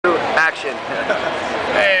action.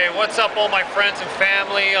 Hey, what's up all my friends and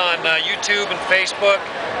family on YouTube and Facebook?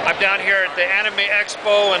 I'm down here at the Anime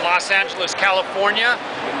Expo in Los Angeles, California,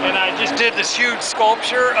 and I just did this huge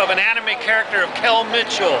sculpture of an anime character of Kel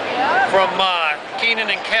Mitchell from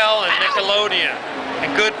Kennen Kel and Nickelodeon,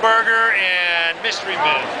 and Good Burger and Mystery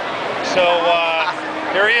Men. So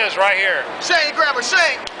here he is right here. Shane, grab her,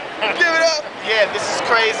 Shane! Give it up! Yeah, this is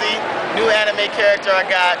crazy. New anime character I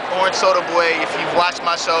got, Orange Soda Boy. If you've watched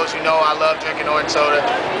my shows, you know I love drinking orange soda.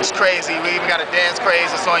 It's crazy. We even got a dance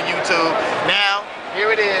craze that's on YouTube. Now,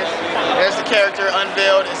 here it is. There's the character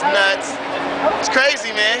unveiled. It's nuts. It's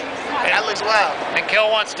crazy, man. That looks wild. And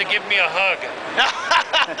Kel wants to give me a hug.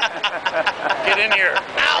 Get in here.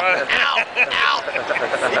 Ow, ow, ow.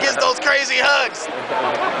 He gets those crazy hugs.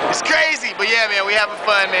 It's crazy, but yeah, man, we having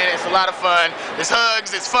fun, man. It's a lot of fun. It's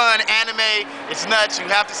hugs, it's fun, anime, it's nuts. You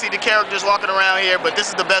have to see the characters walking around here, but this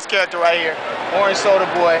is the best character right here. Orange Soda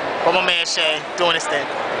Boy, for my man Shane, doing his thing.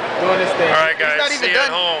 Doing his thing. All right, guys, see you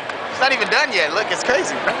at home. It's not even done yet. Look, it's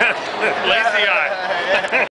crazy. Lazy eye.